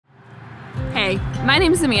Hey, my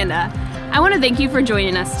name's Amanda. I want to thank you for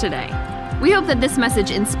joining us today. We hope that this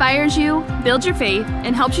message inspires you, builds your faith,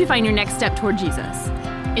 and helps you find your next step toward Jesus.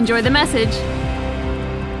 Enjoy the message.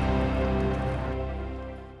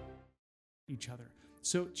 Each other.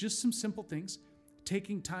 So just some simple things,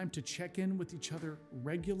 taking time to check in with each other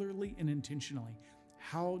regularly and intentionally.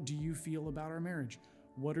 How do you feel about our marriage?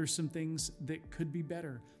 What are some things that could be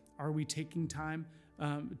better? Are we taking time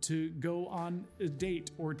to go on a date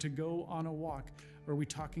or to go on a walk? Are we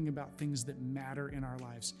talking about things that matter in our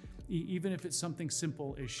lives? Even if it's something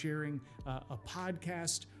simple as sharing a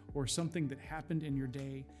podcast or something that happened in your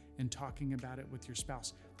day and talking about it with your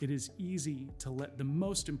spouse. It is easy to let the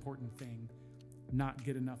most important thing not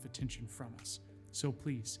get enough attention from us. So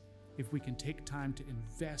please, if we can take time to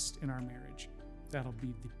invest in our marriage, that'll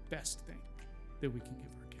be the best thing that we can give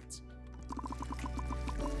our kids.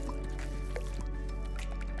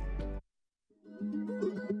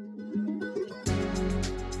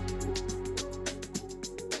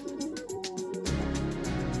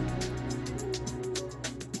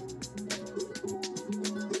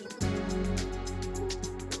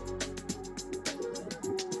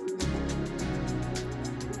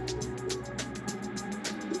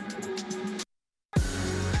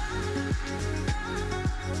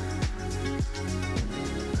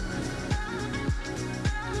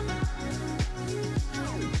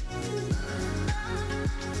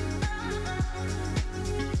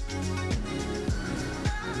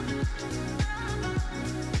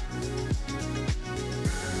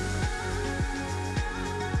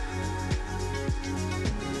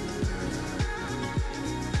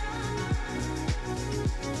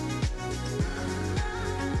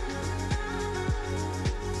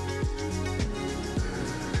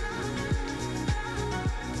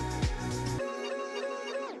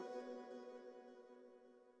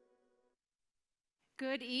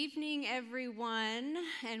 Good evening, everyone,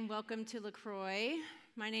 and welcome to LaCroix.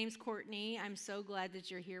 My name's Courtney. I'm so glad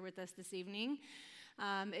that you're here with us this evening.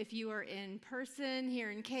 If you are in person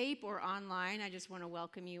here in Cape or online, I just want to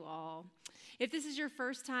welcome you all. If this is your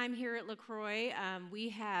first time here at LaCroix, we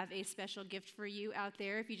have a special gift for you out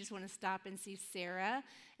there. If you just want to stop and see Sarah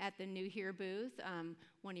at the New Here booth,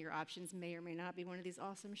 one of your options may or may not be one of these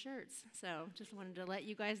awesome shirts. So just wanted to let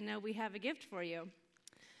you guys know we have a gift for you.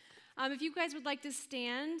 If you guys would like to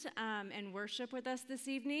stand and worship with us this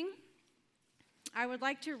evening, I would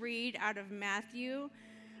like to read out of Matthew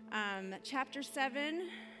chapter 7,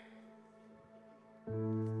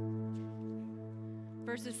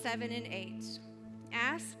 verses 7 and 8.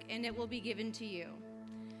 Ask, and it will be given to you.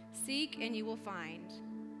 Seek, and you will find.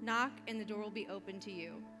 Knock, and the door will be opened to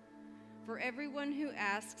you. For everyone who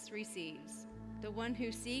asks receives. The one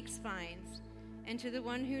who seeks finds. And to the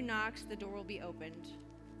one who knocks, the door will be opened.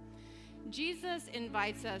 Jesus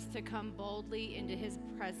invites us to come boldly into his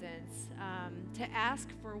presence, to ask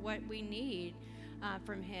for what we need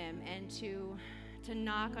from him, and to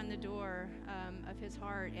knock on the door of his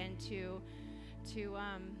heart, and to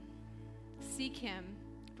seek him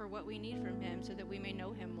for what we need from him so that we may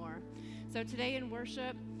know him more. So today in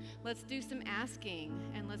worship, let's do some asking,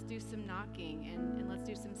 and let's do some knocking, and let's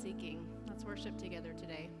do some seeking. Let's worship together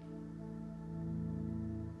today.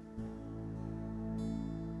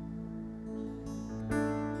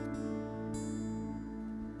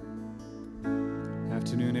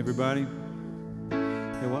 Afternoon, everybody.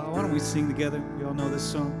 Hey, why don't we sing together? You all know this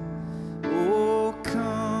song? Oh,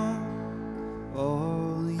 come,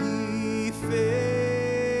 all ye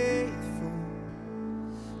faithful,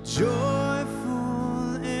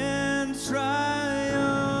 joyful and triumphant.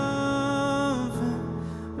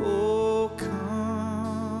 Oh,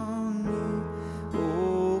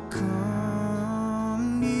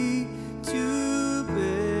 come ye to Bethlehem.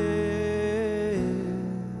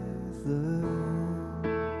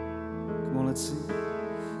 Let's sing.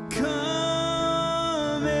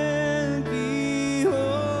 Come and behold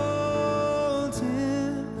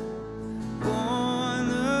him, born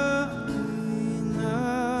the King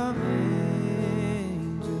of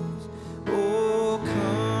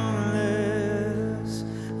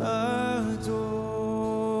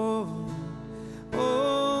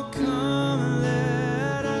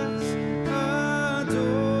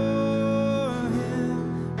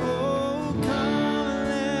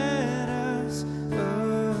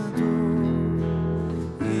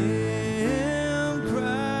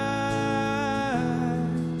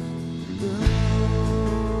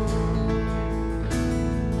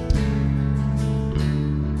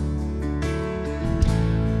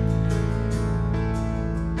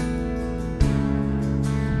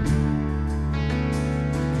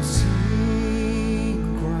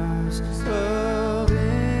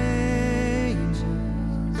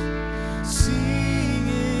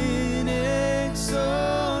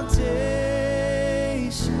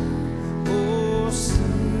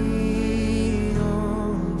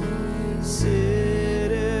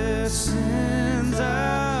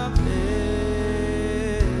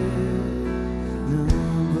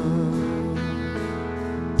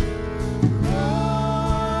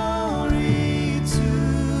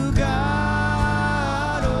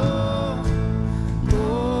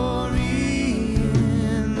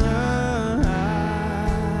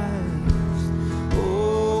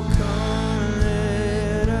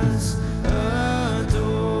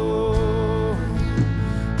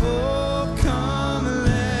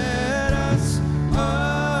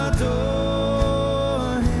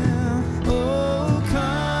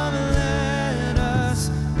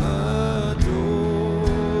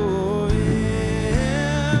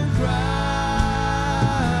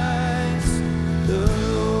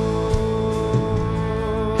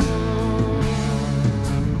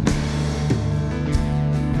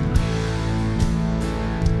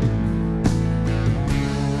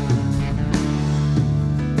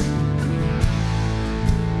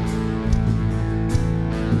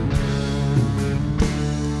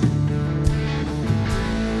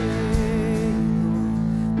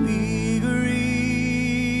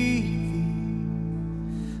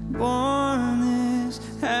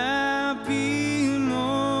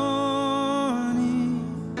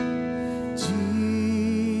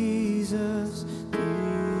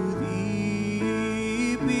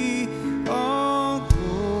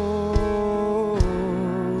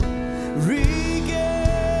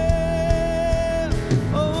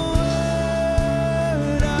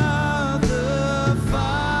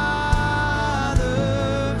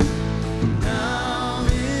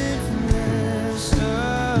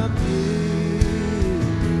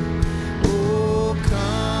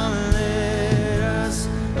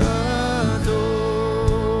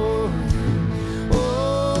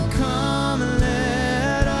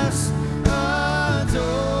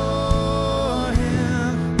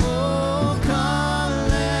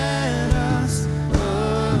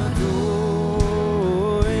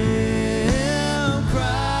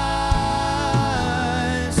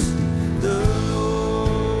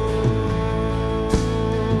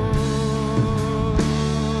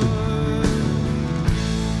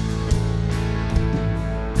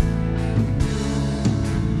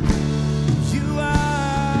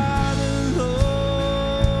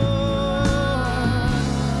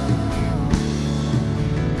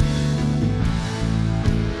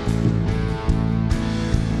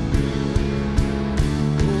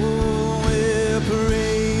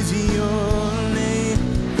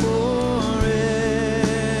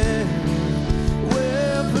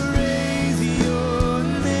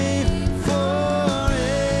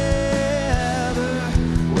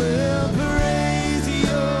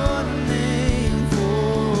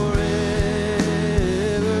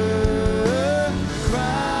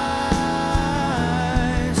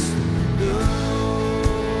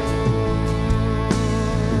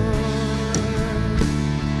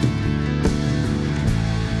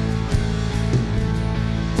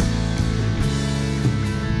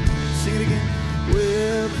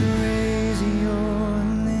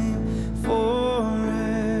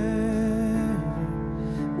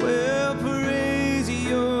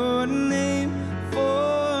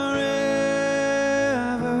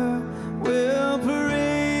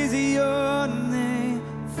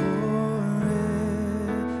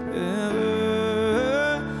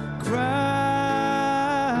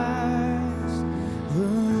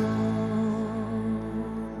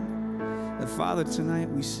Father, tonight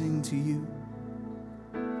we sing to you.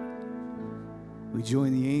 We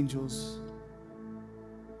join the angels.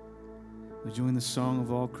 We join the song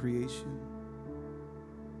of all creation.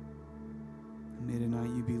 And may tonight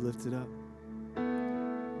you be lifted up.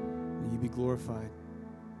 May you be glorified.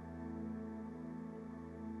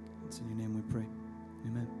 It's in your name we pray.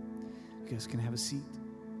 Amen. You guys can have a seat.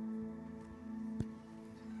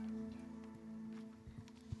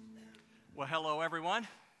 Well, hello, everyone.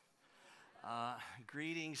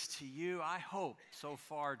 Greetings to you. I hope so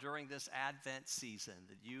far during this Advent season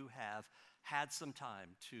that you have had some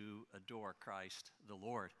time to adore Christ the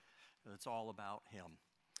Lord. It's all about Him.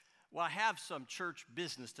 Well, I have some church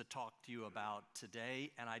business to talk to you about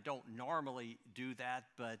today, and I don't normally do that,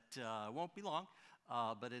 but it won't be long,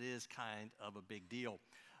 but it is kind of a big deal.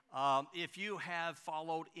 If you have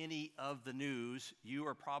followed any of the news, you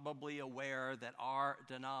are probably aware that our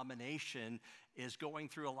denomination is going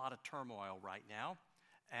through a lot of turmoil right now,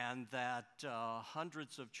 and that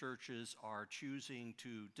hundreds of churches are choosing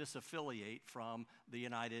to disaffiliate from the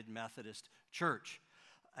United Methodist Church.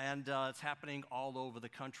 And it's happening all over the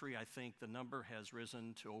country. I think the number has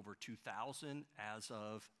risen to over 2,000 as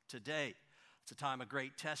of today. It's a time of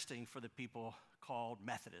great testing for the people called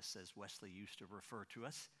Methodists, as Wesley used to refer to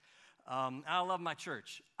us. I love my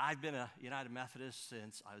church. I've been a United Methodist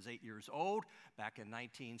since I was 8 years old, back in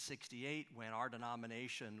 1968 when our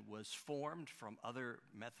denomination was formed from other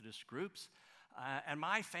Methodist groups. And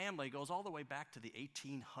my family goes all the way back to the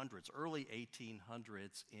 1800s, early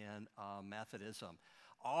 1800s in Methodism.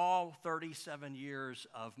 All 37 years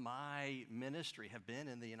of my ministry have been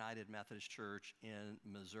in the United Methodist Church in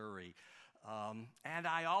Missouri. And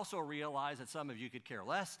I also realize that some of you could care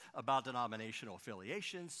less about denominational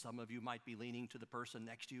affiliations. Some of you might be leaning to the person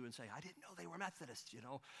next to you and say, I didn't know they were Methodists,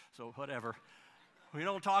 so whatever. We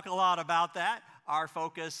don't talk a lot about that. Our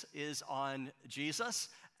focus is on Jesus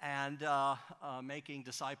and making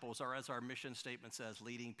disciples, or as our mission statement says,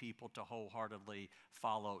 leading people to wholeheartedly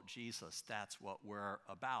follow Jesus. That's what we're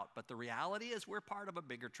about. But the reality is we're part of a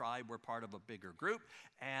bigger tribe. We're part of a bigger group.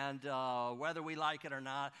 And whether we like it or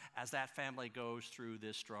not, as that family goes through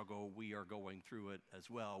this struggle, we are going through it as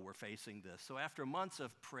well. We're facing this. So after months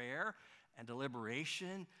of prayer and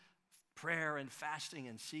deliberation, prayer and fasting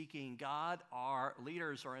and seeking God, our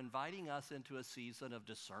leaders are inviting us into a season of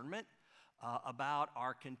discernment about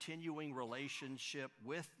our continuing relationship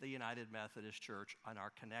with the United Methodist Church and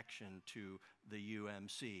our connection to the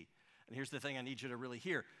UMC. And here's the thing I need you to really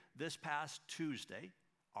hear. This past Tuesday,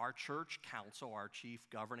 our church council, our chief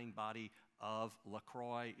governing body of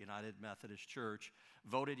LaCroix United Methodist Church,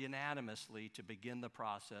 voted unanimously to begin the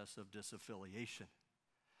process of disaffiliation.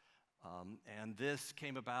 And this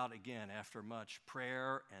came about, again, after much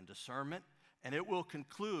prayer and discernment. And it will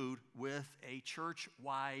conclude with a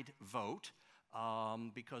church-wide vote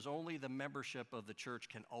because only the membership of the church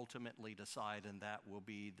can ultimately decide, and that will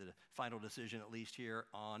be the final decision, at least here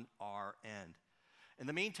on our end. In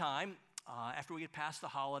the meantime, after we get past the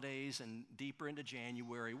holidays and deeper into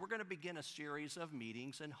January, we're going to begin a series of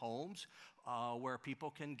meetings in homes where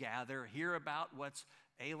people can gather, hear about what's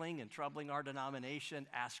ailing and troubling our denomination,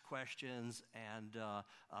 ask questions, and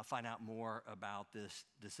find out more about this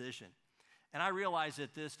decision. And I realize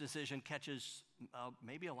that this decision catches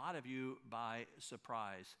maybe a lot of you by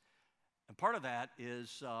surprise. And part of that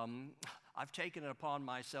is I've taken it upon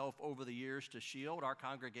myself over the years to shield our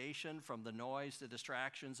congregation from the noise, the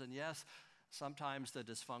distractions, and yes, sometimes the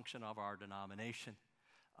dysfunction of our denomination.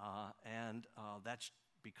 And that's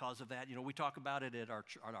because of that. We talk about it at our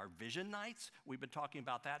vision nights. We've been talking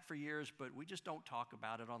about that for years, but we just don't talk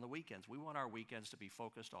about it on the weekends. We want our weekends to be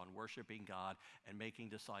focused on worshiping God and making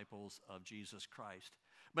disciples of Jesus Christ.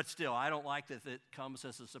 But still, I don't like that it comes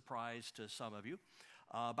as a surprise to some of you.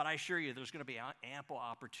 But I assure you, there's going to be ample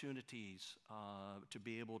opportunities to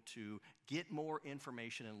be able to get more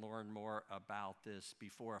information and learn more about this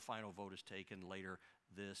before a final vote is taken later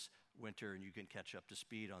this winter, and you can catch up to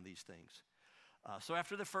speed on these things. So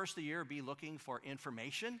after the first of the year, be looking for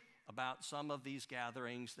information about some of these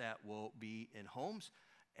gatherings that will be in homes.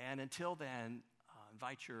 And until then,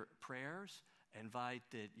 invite your prayers, invite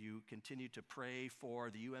that you continue to pray for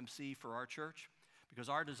the UMC, for our church, because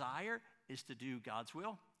our desire is to do God's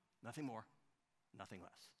will, nothing more, nothing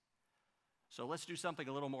less. So let's do something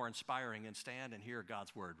a little more inspiring and stand and hear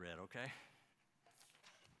God's word read, okay?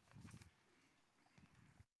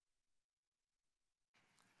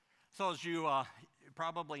 So as you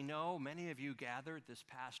probably know, many of you gathered this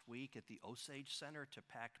past week at the Osage Center to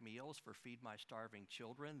pack meals for Feed My Starving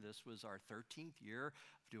Children. This was our 13th year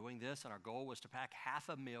of doing this, and our goal was to pack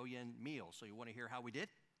 500,000 meals. So you want to hear how we did?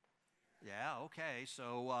 Yeah, okay.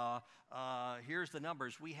 So here's the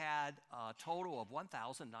numbers. We had a total of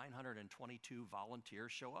 1,922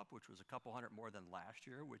 volunteers show up, which was a couple hundred more than last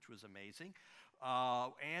year, which was amazing.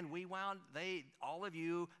 And we all of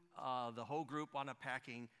you, the whole wound up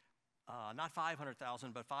packing not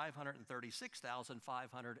 500,000, but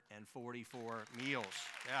 536,544 meals.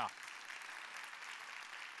 Yeah.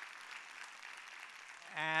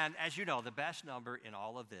 And as you know, the best number in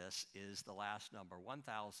all of this is the last number,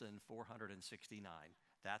 1,469.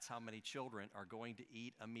 That's how many children are going to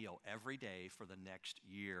eat a meal every day for the next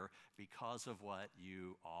year because of what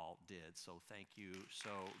you all did. So thank you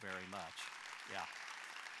so very much. Yeah.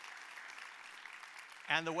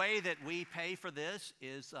 And the way that we pay for this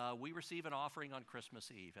is we receive an offering on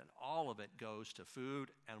Christmas Eve, and all of it goes to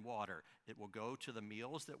food and water. It will go to the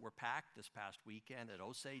meals that were packed this past weekend at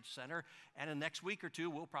Osage Center, and in the next week or two,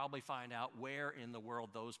 we'll probably find out where in the world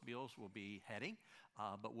those meals will be heading,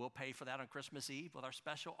 but we'll pay for that on Christmas Eve with our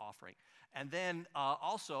special offering. And then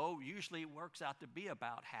also, usually it works out to be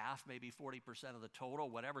about half, maybe 40% of the total,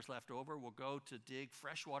 whatever's left over, will go to dig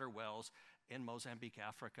freshwater wells in Mozambique,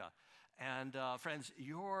 Africa. And friends,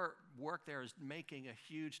 your work there is making a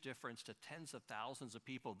huge difference to tens of thousands of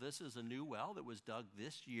people. This is a new well that was dug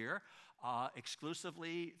this year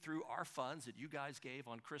exclusively through our funds that you guys gave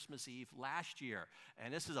on Christmas Eve last year.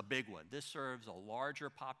 And this is a big one. This serves a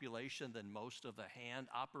larger population than most of the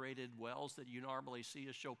hand-operated wells that you normally see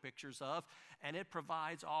us show pictures of. And it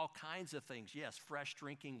provides all kinds of things. Yes, fresh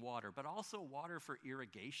drinking water, but also water for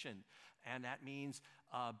irrigation. And that means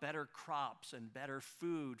better crops and better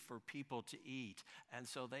food for people to eat. And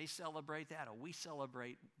so they celebrate that, and we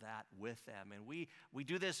celebrate that with them. And we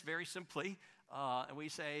do this very simply, and we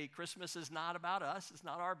say Christmas is not about us. It's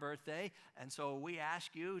not our birthday. And so we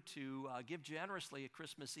ask you to give generously at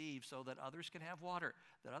Christmas Eve so that others can have water,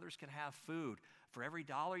 that others can have food. For every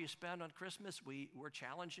dollar you spend on Christmas, we're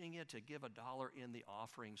challenging you to give $1 in the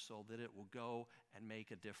offering so that it will go and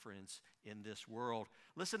make a difference in this world.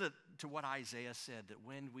 Listen to what Isaiah said, that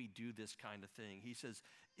when we do this kind of thing, he says,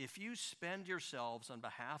 if you spend yourselves on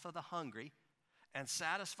behalf of the hungry and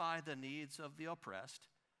satisfy the needs of the oppressed,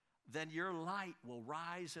 then your light will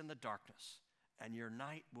rise in the darkness and your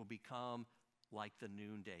night will become like the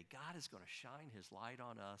noonday. God is going to shine his light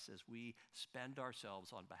on us as we spend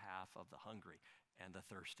ourselves on behalf of the hungry and the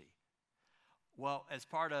thirsty. Well, as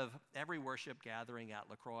part of every worship gathering at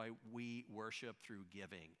LaCroix, we worship through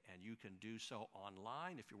giving, and you can do so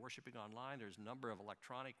online. If you're worshiping online, there's a number of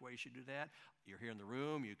electronic ways you do that. You're here in the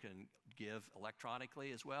room, you can give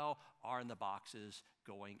electronically as well, or in the boxes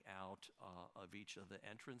going out of each of the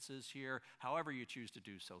entrances here. However you choose to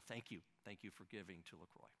do so, thank you. Thank you for giving to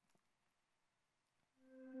LaCroix.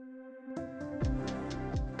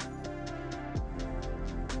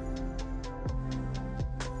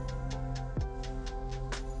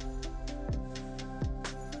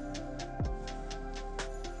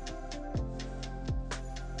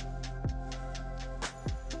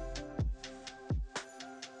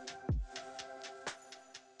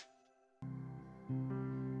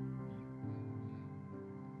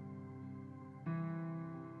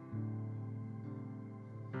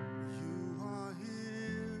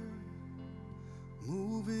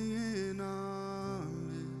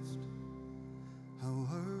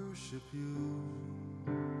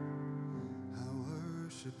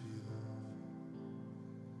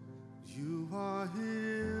 You are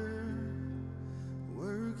here,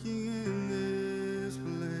 working in this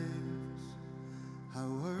place. I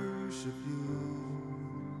worship you.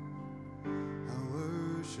 I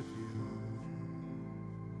worship you.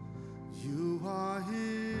 You are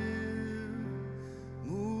here,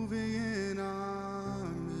 moving in our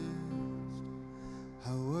midst.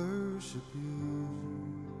 I worship you.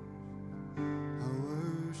 I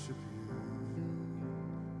worship you.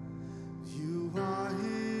 You are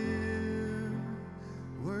here,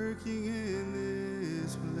 working in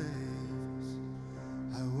this place.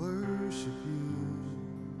 I worship you.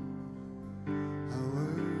 I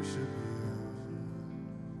worship you.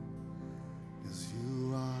 'Cause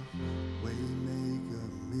you are waymaker,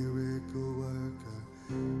 miracle worker,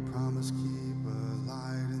 promise keeper,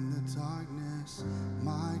 light in the darkness.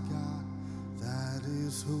 My God, that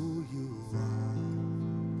is who you are.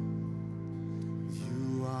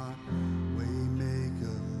 You are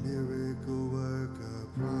waymaker, miracle worker,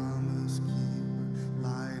 promise keeper,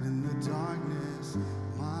 light in the darkness.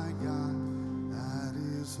 My God, that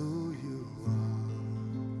is who you are.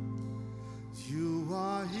 You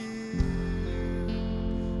are here,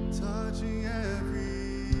 touching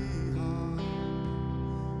every heart.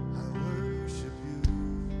 I worship you.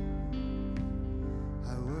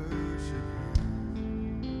 I worship you.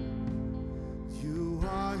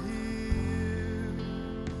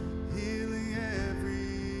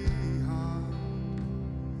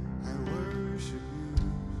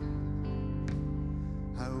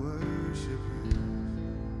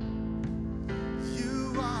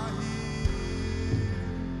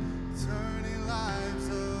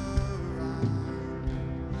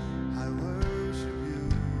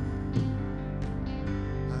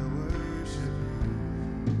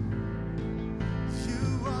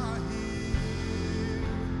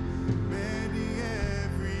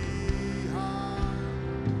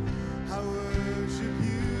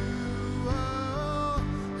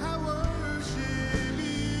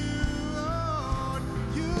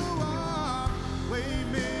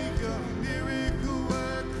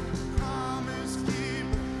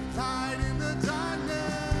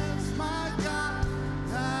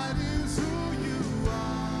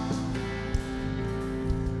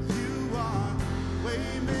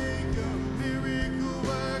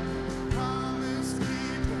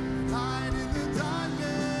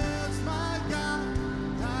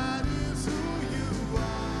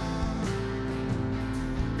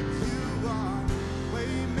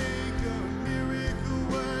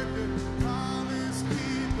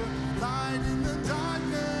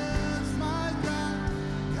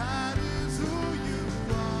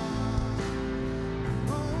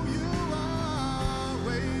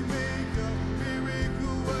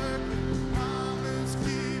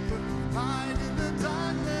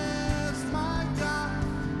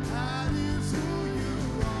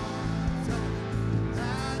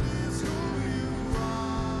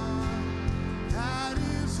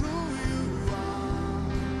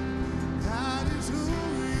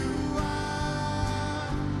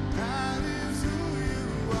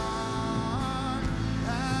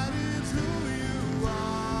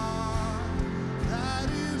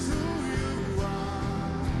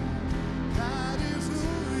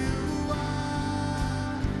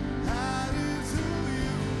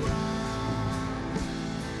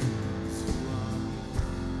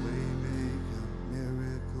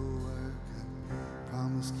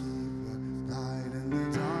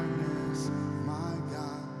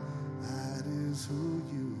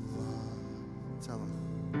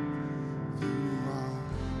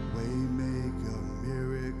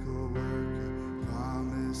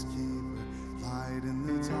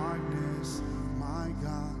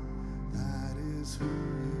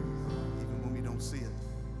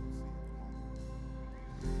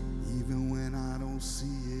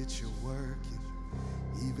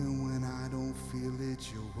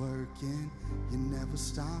 working. You never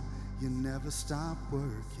stop, you never stop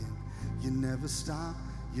working. You never stop,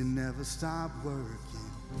 you never stop working.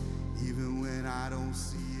 Even when I don't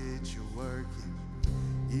see it, you're working.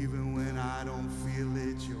 Even when I don't feel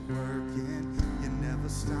it, you're working. You never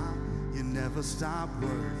stop, you never stop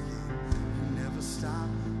working. You never stop,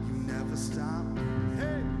 you never stop.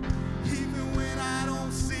 Hey! Even when I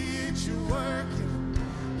don't see it, you're working.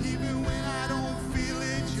 Even when I don't feel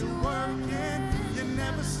it, you're working. You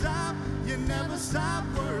never stop, you never stop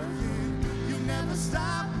working. You never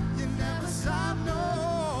stop, you never stop,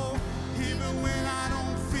 no. Even when I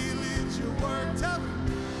don't feel it, you're working.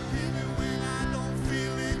 Even when I don't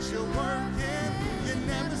feel it, you're working. You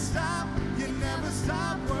never stop, you never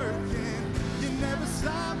stop working. You never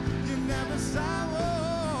stop, you never stop,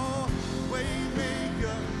 oh.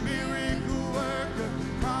 Waymaker, miracle worker,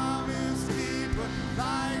 promise keeper,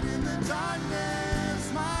 light in the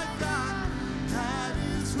darkness, my God, that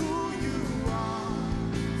is who you are.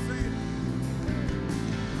 Sing it.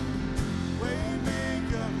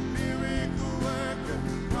 Waymaker, miracle worker,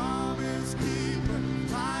 promise keeper,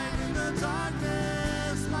 light in the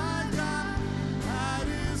darkness, my God, that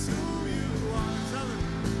is who you are. Tell him.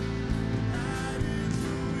 That is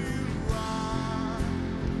who you are.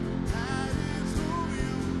 That is who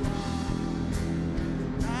you are.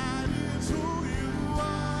 That is who you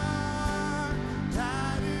are.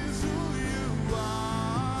 That is who you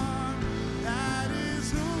are. That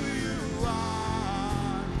is who you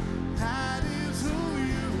are. That is who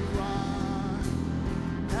you are.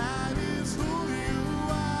 That is who you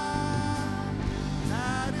are.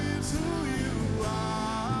 That is who you are.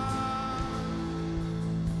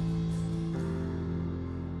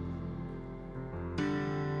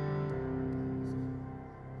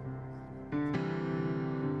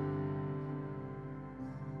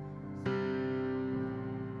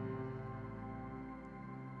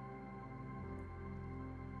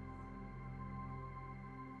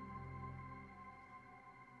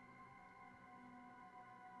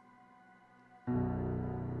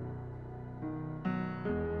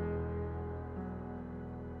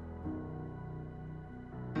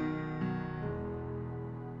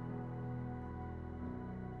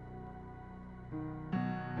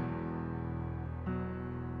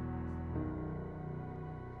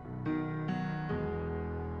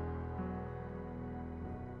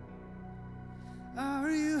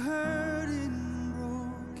 Are you hurting and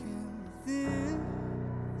broken within?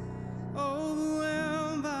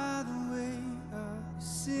 Overwhelmed by the weight of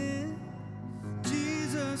sin?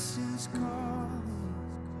 Jesus is calling.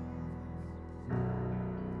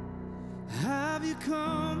 Have you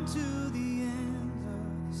come to the end of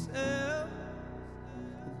yourself?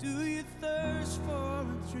 Do you thirst for a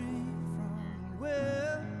drink from the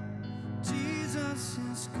well? Jesus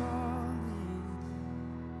is calling.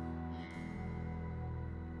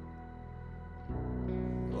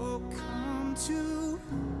 Oh, come to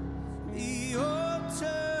the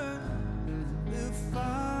altar. The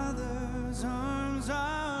Father's arms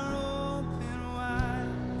are open wide.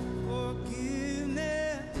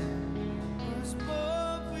 Forgiveness was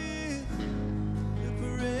bought with the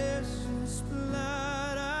precious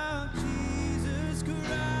blood of Jesus Christ.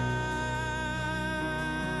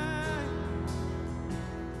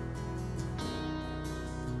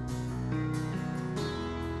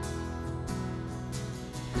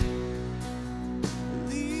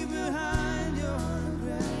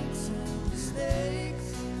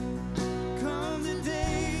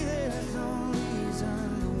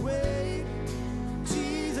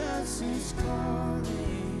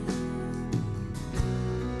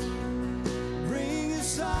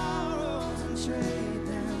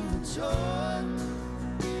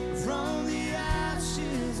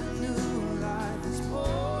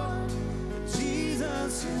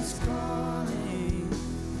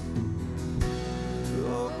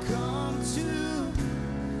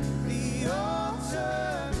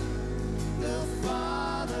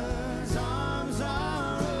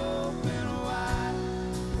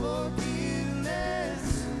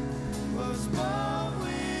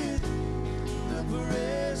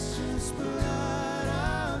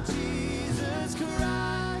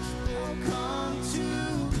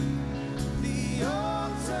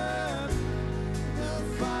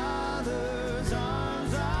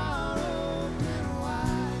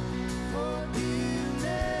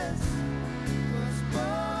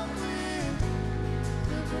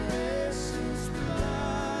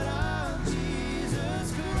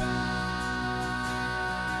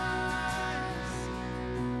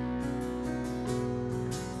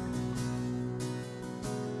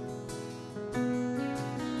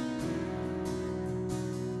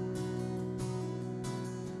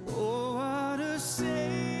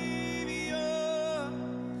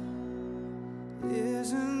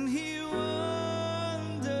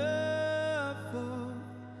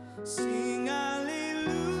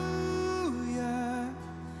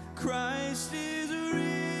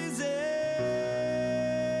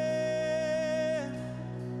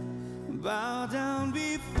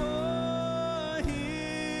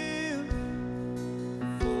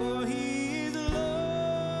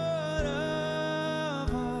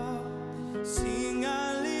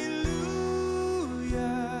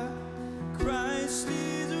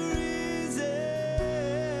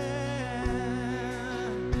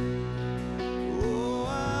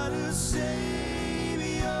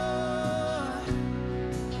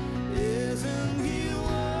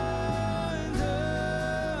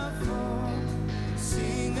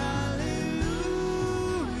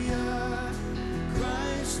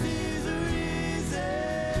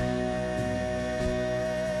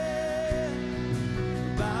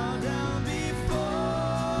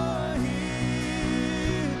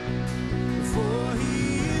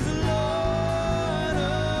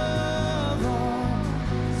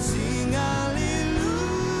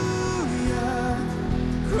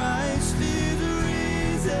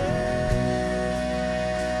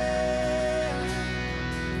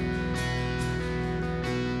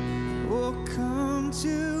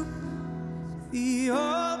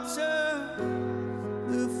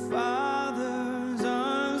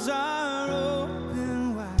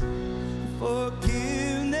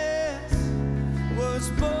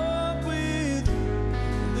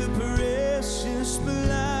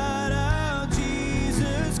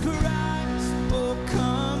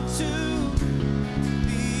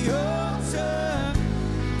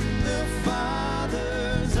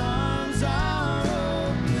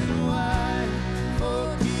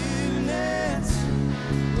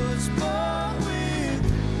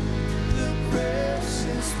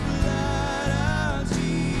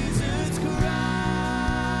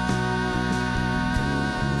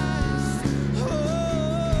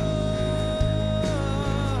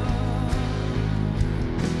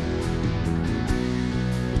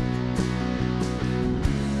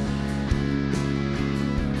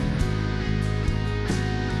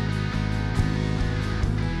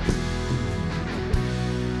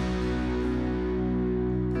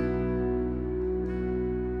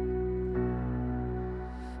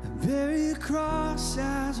 cross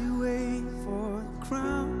as you wait for the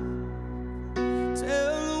crown.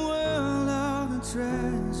 Tell the world of the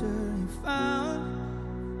treasure you found.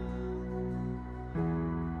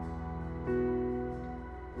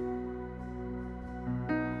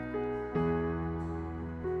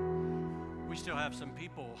 We still have some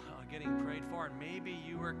people getting prayed for, and maybe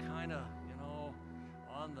you were kind of,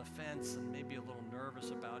 on the fence and maybe a little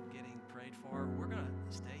nervous about getting prayed for. We're going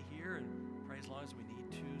to stay here and pray as long as we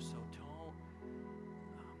need to, so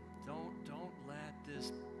don't let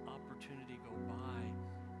this opportunity go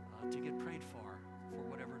by to get prayed for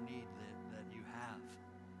whatever need that you have.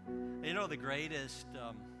 And the greatest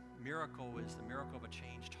miracle is the miracle of a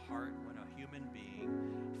changed heart when a human being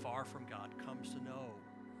far from God comes to know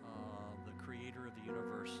the creator of the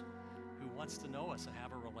universe, who wants to know us and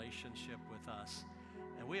have a relationship with us.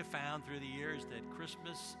 And we have found through the years that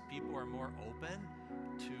Christmas, people are more open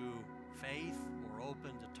to faith, more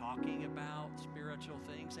open to talking about spiritual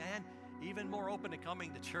things, and even more open to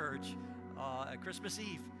coming to church at Christmas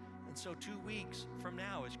Eve. And so 2 weeks from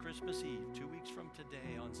now is Christmas Eve. 2 weeks from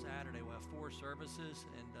today on Saturday, we'll have 4 services,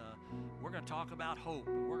 and we're going to talk about hope.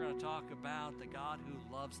 And we're going to talk about the God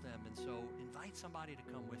who loves them. And so invite somebody to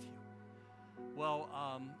come with you. Well,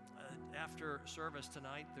 after service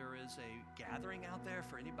tonight, there is a gathering out there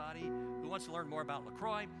for anybody who wants to learn more about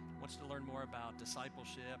LaCroix, wants to learn more about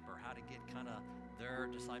discipleship or how to get kind of their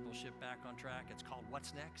discipleship back on track. It's called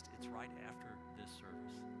What's Next. It's right after this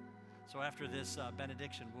service. So after this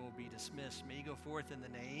benediction, we'll be dismissed. May you go forth in the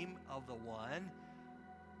name of the one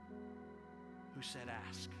who said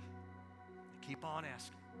ask. Keep on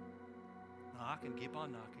asking. Knock and keep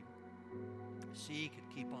on knocking. Seek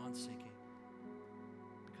and keep on seeking.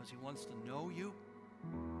 Because he wants to know you.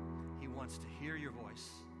 He wants to hear your voice.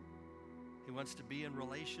 He wants to be in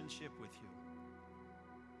relationship with you.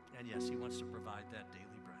 And yes, he wants to provide that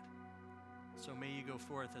daily bread. So may you go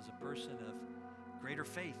forth as a person of greater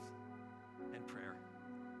faith and prayer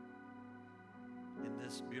in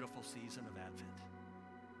this beautiful season of Advent.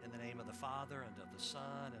 In the name of the Father, and of the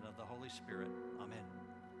Son, and of the Holy Spirit. Amen.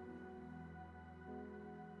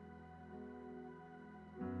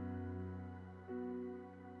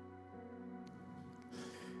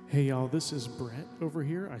 Hey, y'all, this is Brett over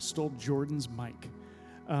here. I stole Jordan's mic.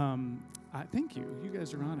 Thank you. You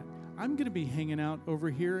guys are on it. I'm going to be hanging out over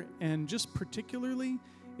here, and just particularly,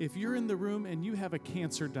 if you're in the room and you have a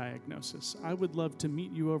cancer diagnosis, I would love to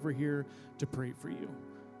meet you over here to pray for you.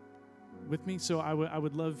 With me? So I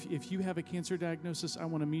would love, if you have a cancer diagnosis, I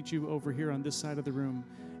want to meet you over here on this side of the room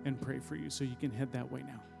and pray for you. So you can head that way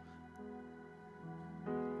now.